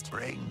best.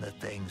 Bring the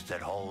things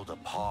that hold a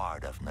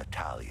part of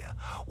Natalia,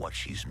 what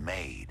she's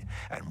made,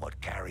 and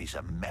what carries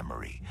a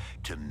memory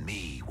to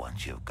me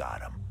once you've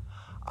got them.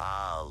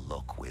 I'll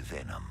look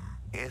within them.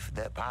 If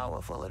they're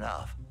powerful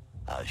enough,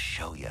 I'll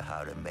show you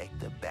how to make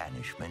the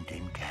banishment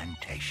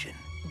incantation.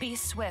 Be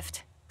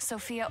swift.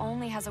 Sophia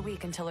only has a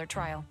week until her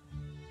trial.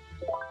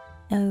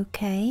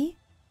 Okay.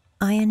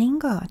 Iron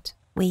ingot.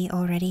 We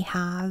already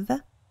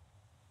have.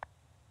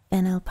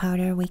 Fennel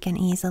powder we can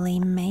easily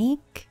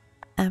make.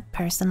 A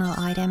personal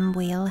item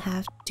we'll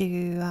have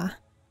to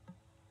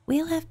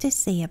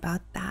see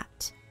about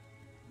that.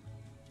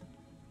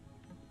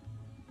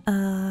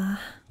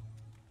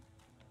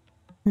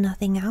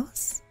 Nothing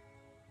else?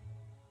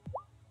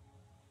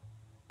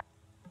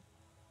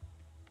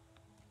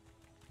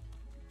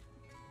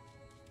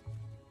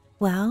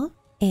 Well,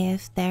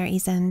 if there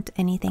isn't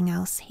anything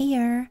else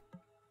here,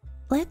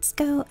 let's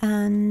go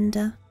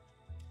and...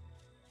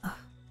 Oh,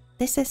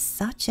 this is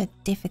such a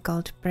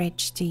difficult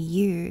bridge to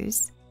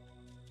use.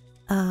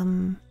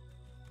 I'm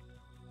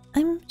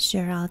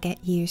sure I'll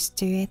get used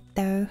to it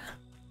though.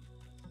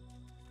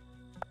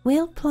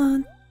 We'll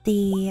plant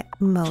the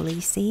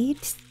moly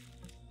seeds.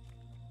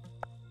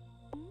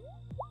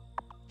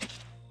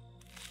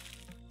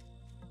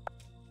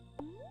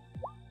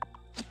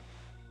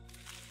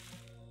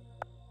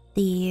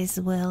 These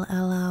will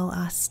allow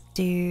us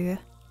to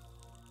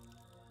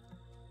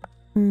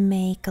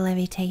make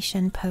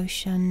levitation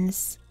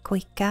potions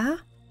quicker.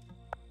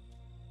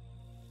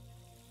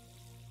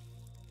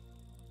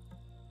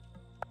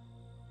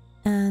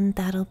 And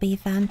that'll be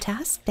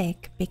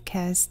fantastic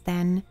because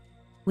then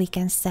we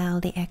can sell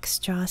the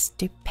extras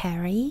to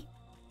Perry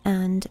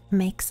and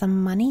make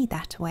some money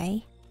that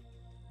way.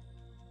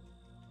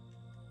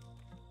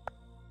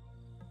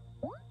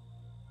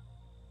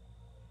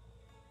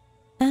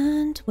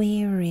 And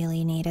we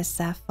really need a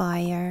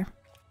sapphire.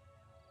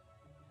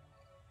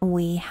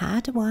 We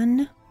had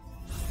one,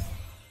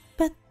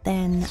 but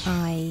then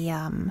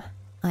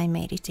I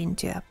made it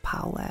into a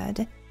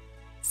powered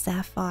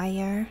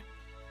sapphire.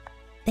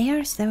 They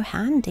are so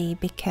handy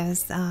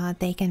because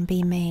they can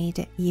be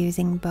made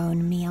using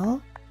bone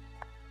meal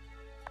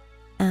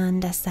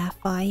and a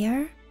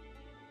sapphire,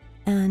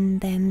 and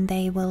then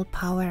they will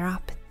power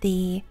up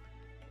the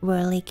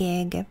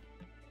whirligig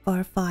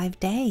for 5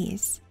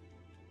 days.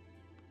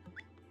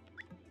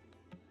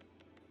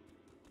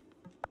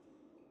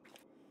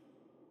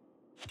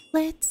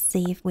 Let's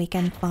see if we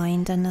can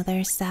find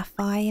another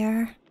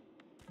sapphire.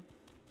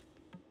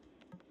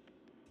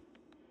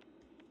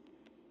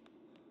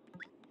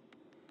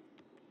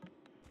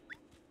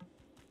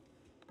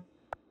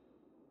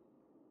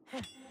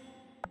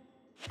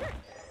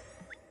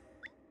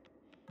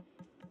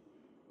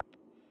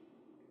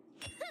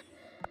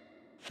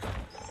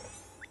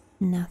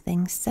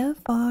 Nothing so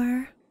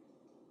far.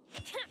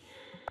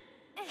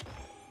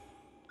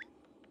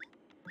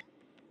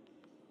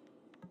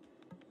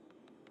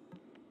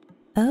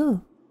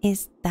 Oh,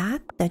 is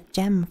that the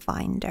gem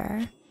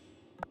finder?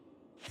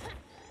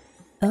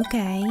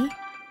 Okay.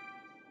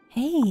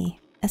 Hey,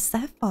 a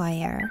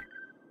sapphire.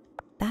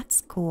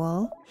 That's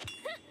cool.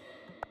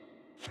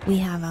 We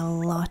have a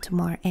lot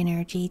more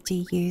energy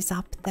to use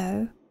up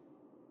though.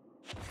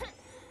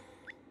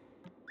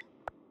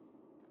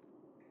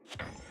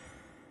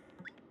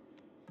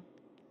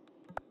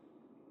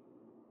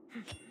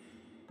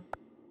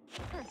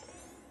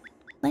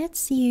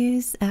 Let's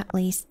use at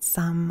least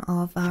some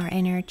of our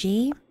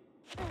energy.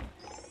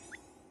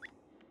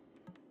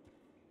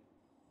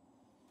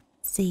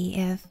 See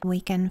if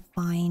we can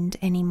find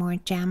any more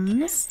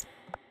gems.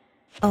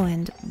 Oh,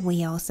 and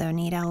we also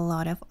need a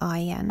lot of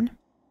iron.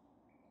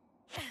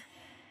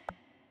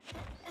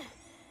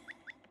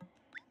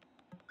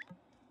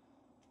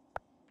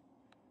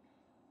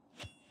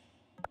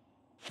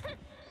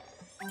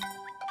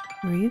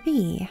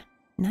 Ruby,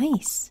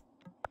 nice.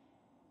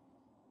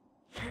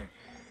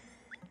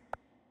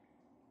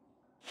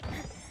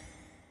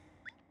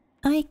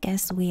 I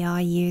guess we are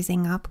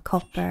using up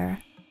copper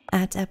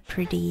at a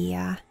pretty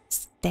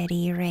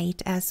steady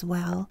rate as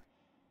well.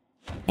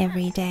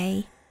 Every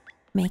day,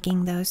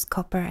 making those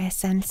copper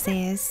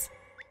essences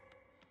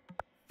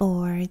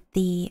for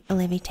the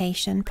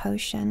levitation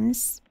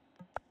potions.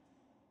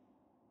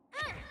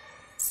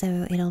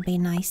 So it'll be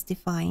nice to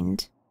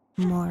find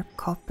more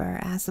copper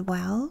as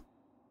well.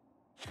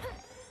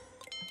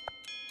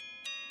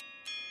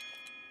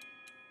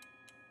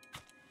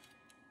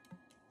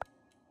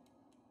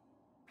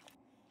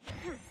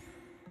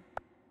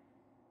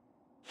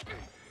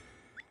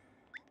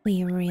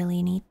 We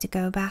really need to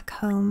go back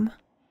home.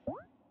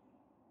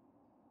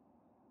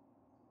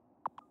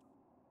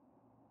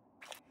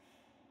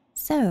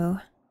 So,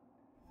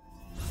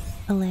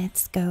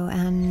 let's go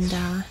and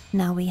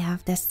now we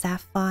have the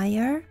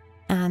sapphire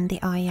and the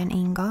iron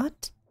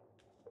ingot.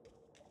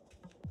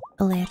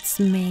 Let's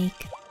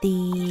make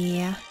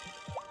the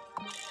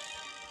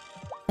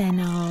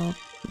fennel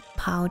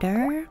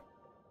powder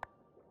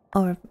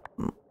or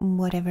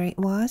whatever it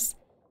was.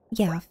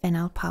 Yeah,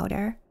 fennel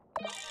powder.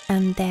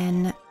 And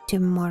then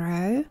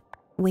tomorrow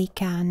we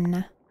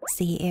can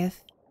see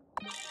if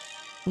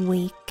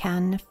we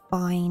can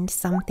find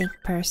something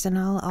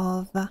personal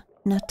of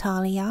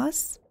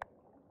Natalia's.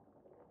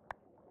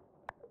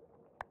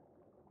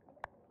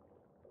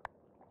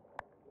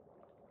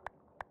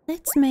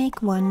 Let's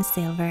make one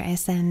silver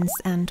essence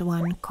and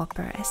one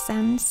copper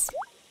essence.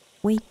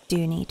 We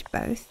do need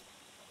both.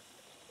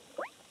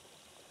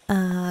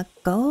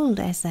 Gold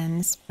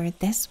essence for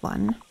this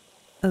one.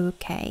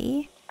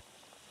 Okay.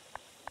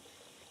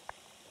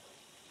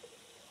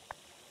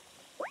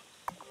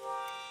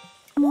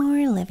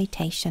 More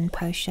levitation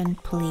potion,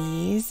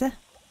 please.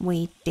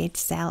 We did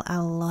sell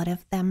a lot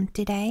of them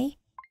today.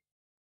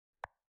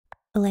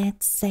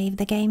 Let's save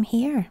the game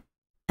here.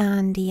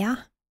 And yeah,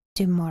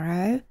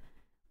 tomorrow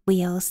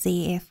we'll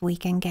see if we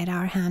can get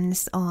our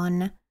hands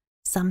on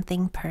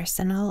something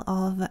personal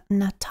of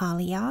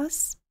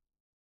Natalia's.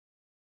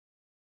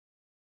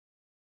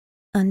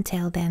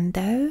 Until then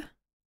though,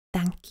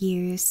 thank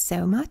you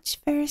so much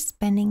for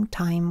spending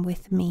time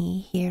with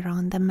me here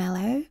on the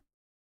Mellow.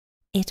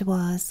 It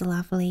was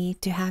lovely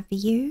to have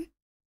you.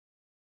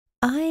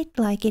 I'd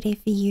like it if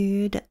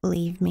you'd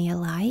leave me a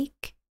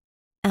like,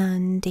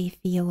 and if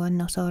you are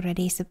not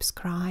already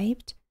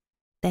subscribed,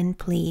 then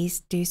please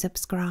do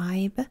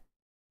subscribe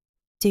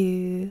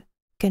to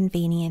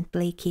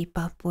conveniently keep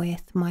up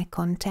with my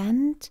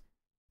content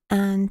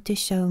and to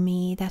show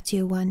me that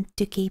you want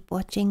to keep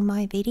watching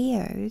my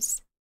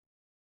videos.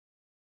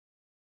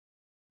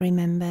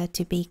 Remember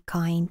to be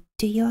kind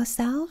to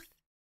yourself.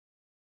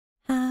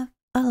 Have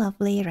a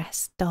lovely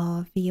rest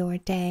of your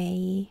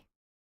day.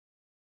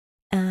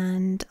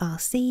 And I'll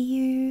see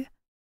you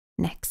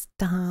next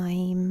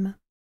time.